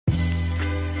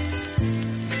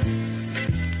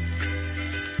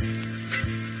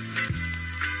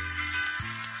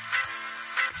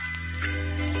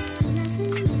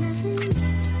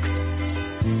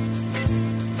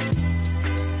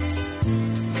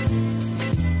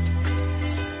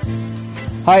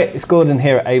Hi, it's Gordon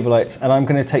here at Avolites, and I'm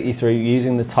going to take you through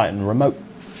using the Titan remote.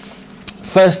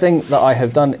 First thing that I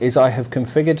have done is I have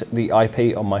configured the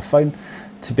IP on my phone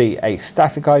to be a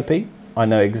static IP. I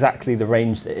know exactly the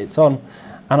range that it's on,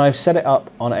 and I've set it up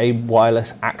on a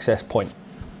wireless access point.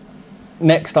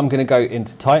 Next, I'm going to go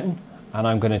into Titan, and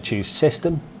I'm going to choose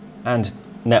System and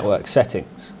Network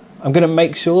Settings. I'm going to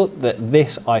make sure that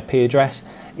this IP address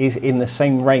is in the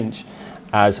same range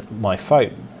as my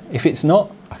phone. If it's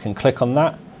not, I can click on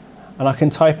that and I can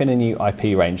type in a new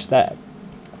IP range there.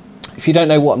 If you don't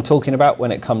know what I'm talking about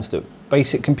when it comes to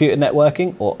basic computer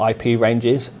networking or IP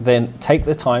ranges, then take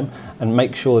the time and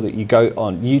make sure that you go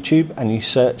on YouTube and you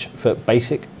search for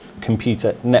basic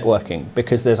computer networking,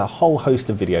 because there's a whole host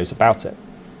of videos about it.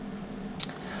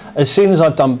 As soon as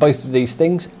I've done both of these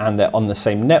things and they're on the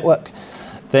same network,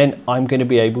 then I'm going to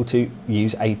be able to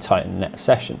use a Titan Net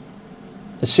session.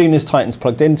 As soon as Titan's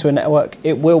plugged into a network,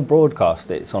 it will broadcast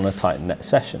that it's on a Titan Net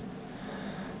session.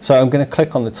 So I'm going to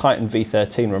click on the Titan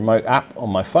V13 remote app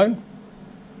on my phone.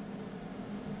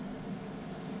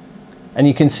 And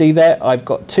you can see there I've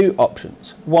got two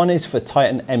options. One is for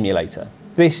Titan Emulator.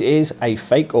 This is a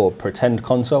fake or pretend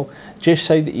console, just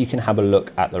so that you can have a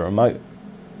look at the remote.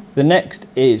 The next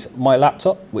is my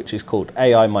laptop, which is called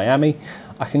AI Miami.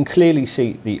 I can clearly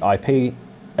see the IP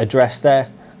address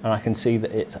there, and I can see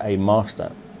that it's a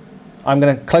master. I'm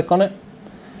going to click on it,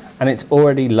 and it's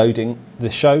already loading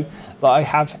the show that I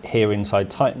have here inside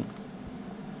Titan.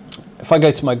 If I go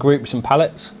to my groups and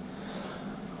palettes,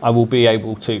 I will be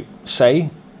able to say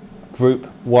group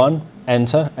 1,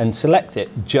 enter, and select it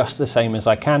just the same as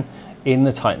I can in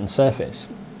the Titan surface.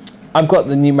 I've got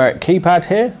the numeric keypad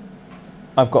here.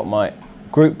 I've got my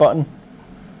group button.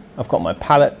 I've got my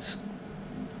palettes.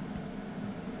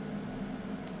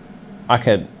 I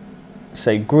can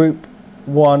say group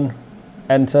 1,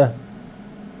 enter.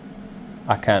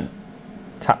 I can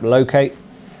tap locate.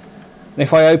 And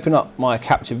if I open up my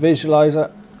capture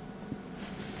visualizer,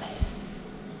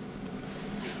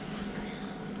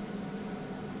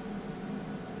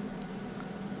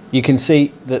 you can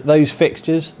see that those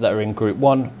fixtures that are in group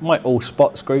 1, my all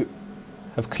spots group,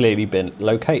 have clearly been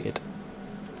located.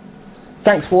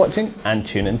 Thanks for watching, and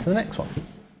tune in to the next one.